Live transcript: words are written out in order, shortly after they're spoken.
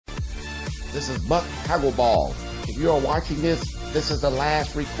This is Buck Haggleball. If you are watching this, this is the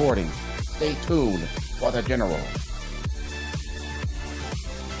last recording. Stay tuned for the General.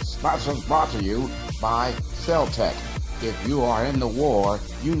 Sponsors brought to you by Cell Tech. If you are in the war,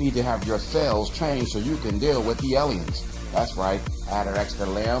 you need to have your cells changed so you can deal with the aliens. That's right, add an extra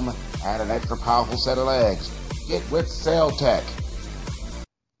limb, add an extra powerful set of legs. Get with Cell Tech.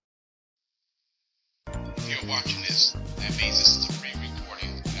 If you're watching this, that means this is the